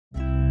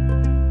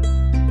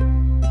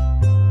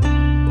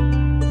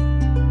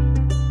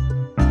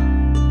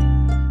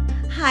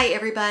Hi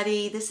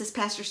everybody, this is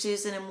Pastor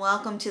Susan and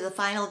welcome to the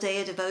final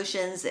day of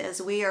devotions as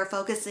we are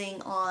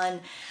focusing on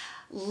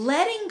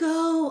letting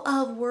go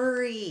of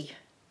worry.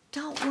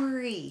 Don't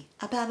worry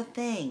about a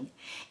thing.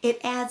 It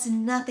adds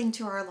nothing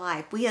to our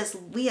life. We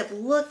have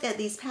looked at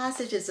these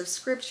passages of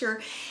scripture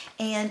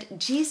and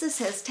Jesus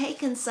has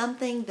taken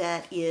something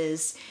that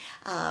is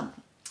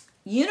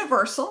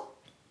universal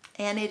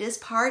and it is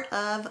part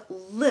of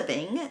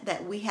living,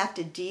 that we have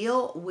to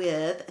deal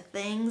with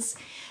things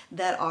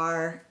that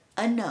are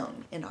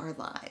unknown in our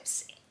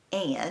lives.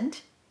 And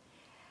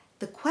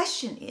the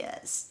question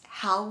is,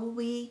 how will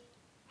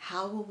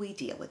we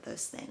deal with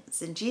those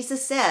things? And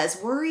Jesus says,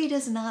 worry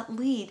does not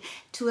lead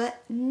to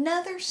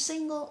another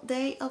single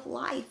day of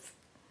life.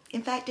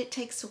 In fact, it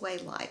takes away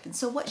life. And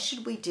so what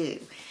should we do?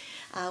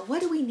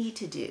 What do we need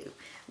to do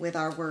with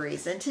our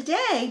worries? And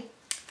today,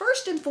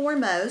 first and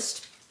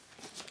foremost,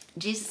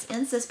 Jesus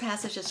ends this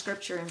passage of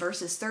scripture in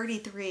verses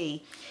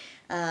 33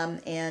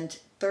 and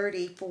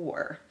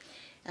 34.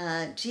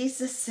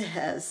 Jesus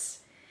says,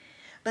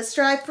 but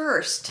strive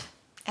first.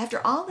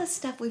 After all this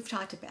stuff we've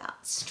talked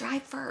about,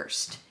 strive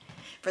first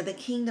for the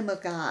kingdom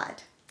of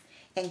God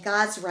and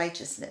God's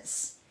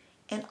righteousness.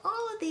 And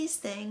all of these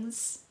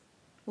things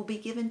will be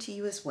given to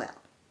you as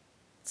well.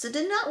 So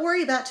do not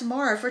worry about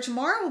tomorrow, for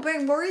tomorrow will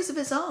bring worries of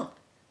its own.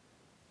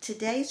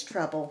 Today's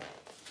trouble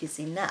is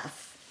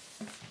enough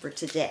for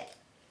today.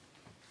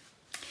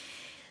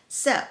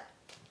 So,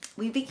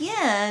 we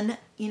begin,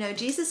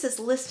 Jesus has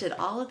listed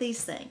all of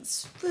these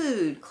things: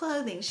 food,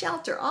 clothing,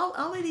 shelter, all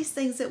of these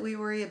things that we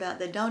worry about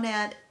that don't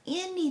add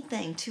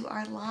anything to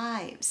our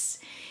lives.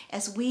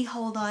 As we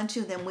hold on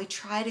to them, we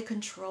try to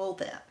control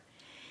them.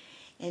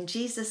 And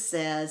Jesus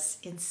says,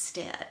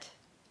 instead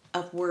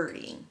of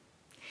worrying,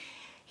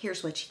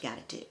 here's what you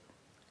got to do.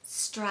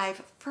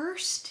 Strive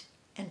first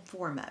and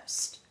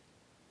foremost.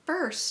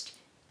 First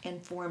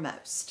and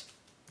foremost.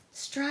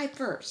 Strive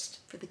first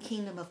for the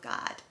kingdom of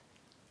God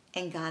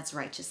and God's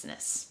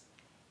righteousness.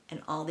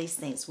 And all these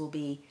things will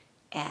be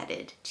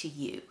added to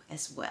you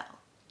as well.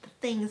 The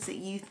things that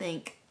you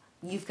think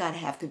you've got to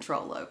have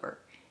control over.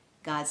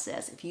 God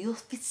says, if you'll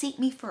seek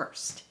me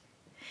first,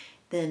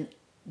 then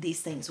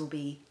these things will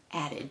be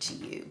added to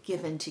you,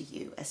 given to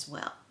you as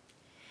well.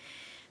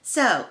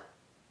 So,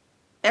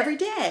 every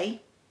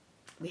day,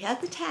 we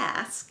have the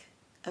task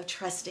of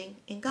trusting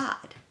in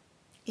God,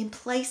 in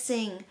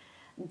placing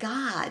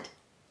God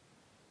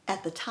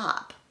at the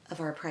top of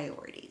our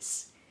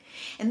priorities.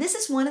 And this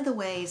is one of the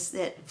ways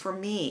that, for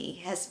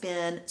me, has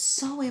been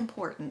so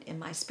important in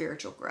my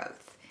spiritual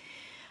growth.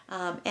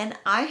 And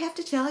I have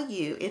to tell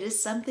you, it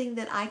is something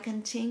that I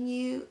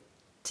continue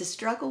to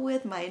struggle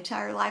with my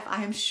entire life.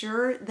 I am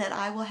sure that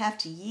I will have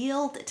to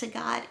yield to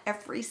God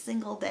every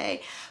single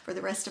day for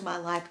the rest of my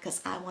life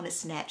because I want to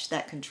snatch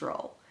that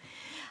control.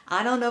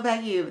 I don't know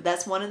about you, but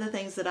that's one of the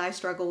things that I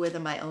struggle with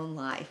in my own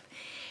life.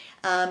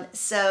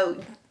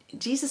 So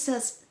Jesus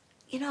says,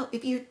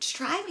 if you're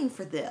striving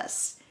for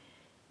this,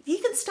 you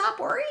can stop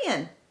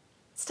worrying.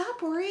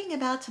 Stop worrying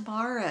about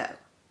tomorrow.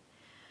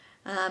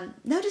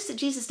 Notice that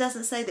Jesus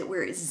doesn't say that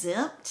we're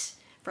exempt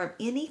from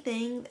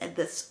anything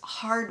that's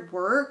hard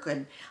work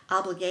and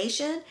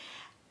obligation,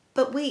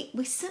 but we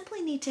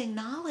simply need to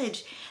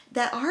acknowledge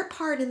that our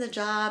part in the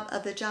job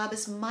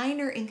is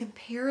minor in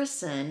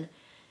comparison,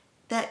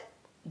 that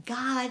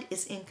God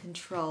is in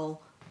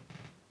control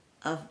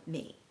of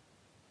me.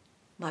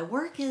 My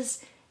work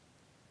is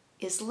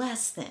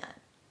less than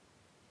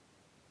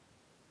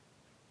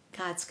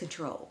God's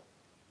control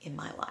in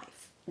my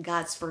life,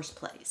 God's first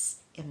place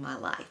in my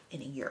life and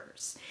in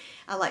yours.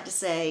 I like to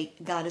say,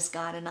 God is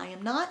God and I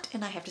am not,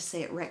 and I have to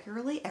say it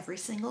regularly every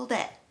single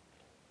day.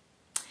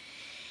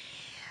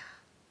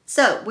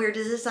 So, we're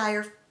to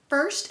desire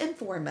first and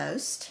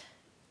foremost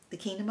the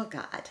kingdom of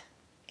God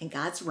and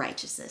God's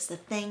righteousness, the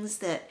things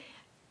that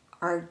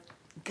are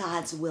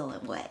God's will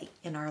and way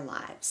in our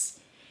lives.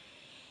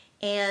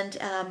 And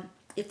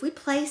if we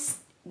place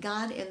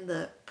God in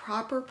the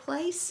proper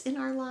place in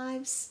our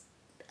lives,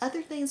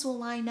 other things will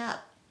line up.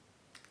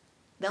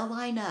 They'll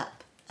line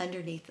up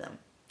underneath them.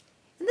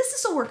 And this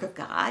is a work of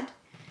God.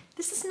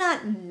 This is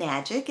not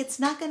magic. It's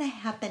not going to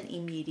happen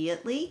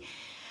immediately.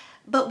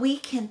 But we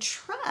can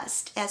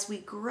trust as we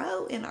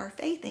grow in our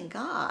faith in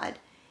God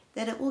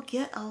that it will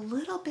get a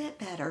little bit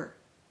better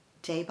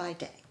day by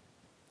day.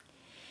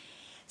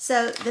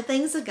 So the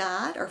things of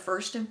God are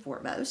first and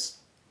foremost.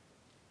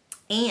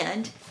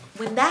 And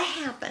when that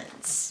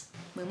happens,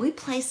 when we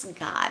place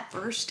God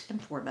first and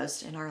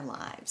foremost in our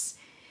lives,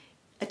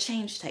 a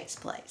change takes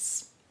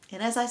place.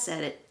 And as I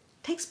said, it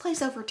takes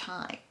place over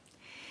time.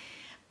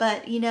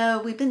 But,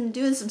 we've been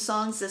doing some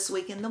songs this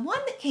week, and the one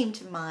that came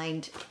to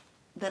mind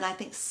that I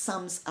think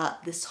sums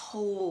up this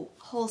whole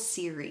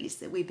series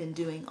that we've been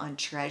doing on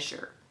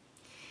treasure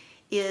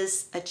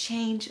is a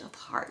change of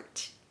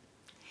heart.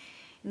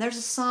 And there's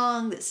a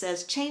song that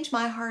says, change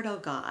my heart, O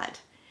God,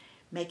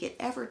 make it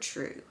ever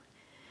true.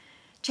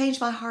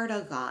 Change my heart,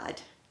 O God,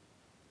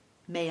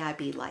 may I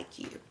be like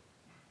you.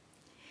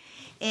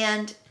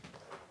 And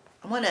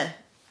I want to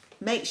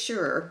make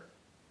sure,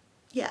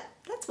 yeah,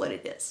 that's what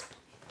it is.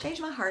 Change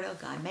my heart, oh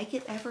God. Make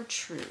it ever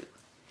true.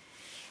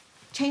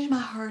 Change my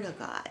heart, oh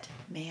God.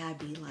 May I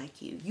be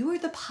like you. You are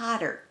the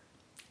potter.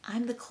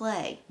 I'm the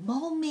clay.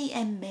 Mold me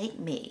and make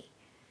me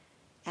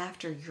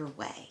after your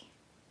way.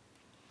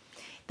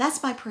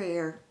 That's my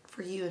prayer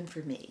for you and for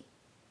me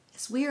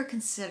as we are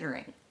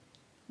considering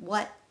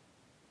what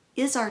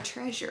is our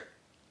treasure.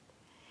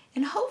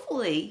 And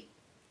hopefully,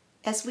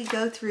 as we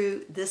go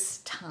through this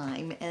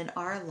time in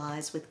our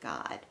lives with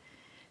God,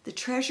 the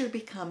treasure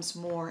becomes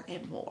more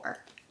and more.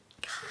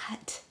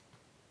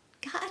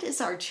 God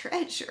is our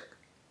treasure.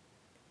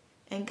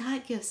 And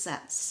God gives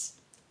us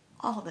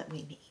all that we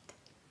need.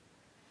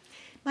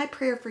 My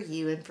prayer for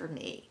you and for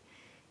me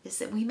is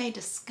that we may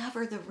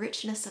discover the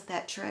richness of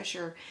that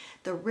treasure,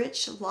 the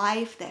rich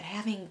life that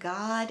having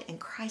God and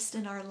Christ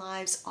in our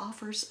lives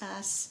offers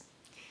us,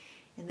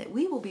 and that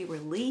we will be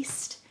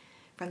released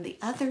from the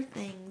other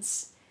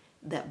things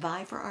that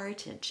vie for our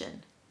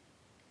attention,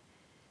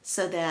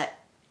 so that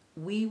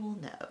we will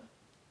know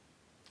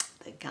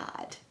that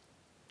God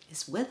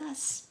is with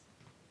us,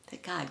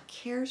 that God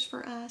cares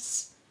for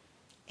us,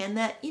 and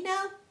that,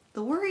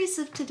 the worries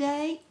of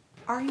today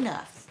are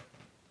enough.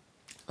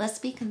 Let's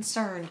be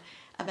concerned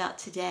about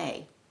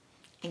today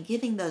and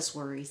giving those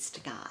worries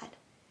to God.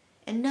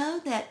 And know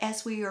that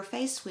as we are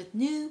faced with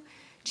new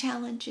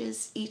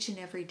challenges each and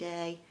every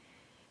day,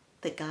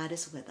 that God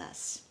is with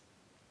us.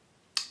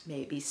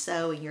 May it be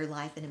so in your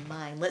life and in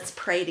mine. Let's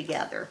pray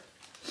together.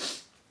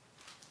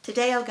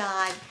 Today, oh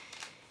God,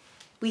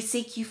 we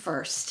seek you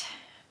first.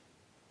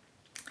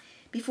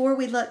 Before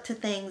we look to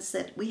things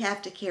that we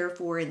have to care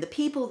for and the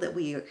people that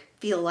we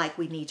feel like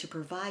we need to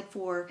provide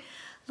for,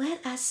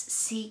 let us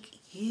seek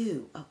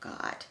you, oh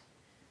God.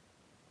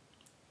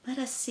 Let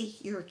us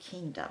seek your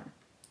kingdom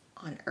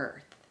on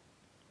earth.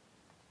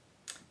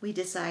 We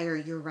desire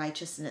your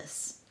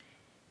righteousness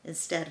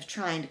instead of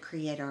trying to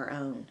create our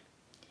own.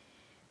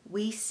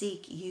 We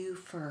seek you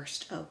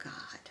first, oh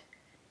God,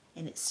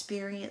 and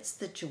experience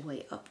the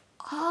joy of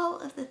all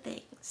of the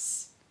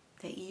things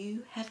that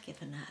you have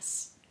given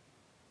us.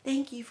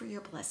 Thank you for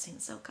your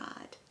blessings, oh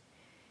God,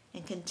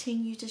 and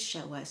continue to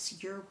show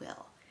us your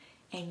will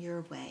and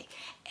your way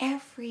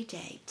every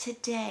day,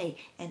 today,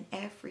 and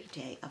every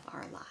day of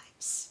our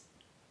lives.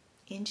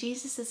 In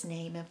Jesus'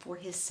 name and for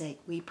his sake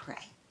we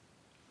pray.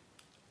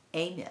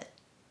 Amen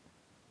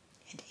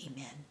and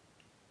amen.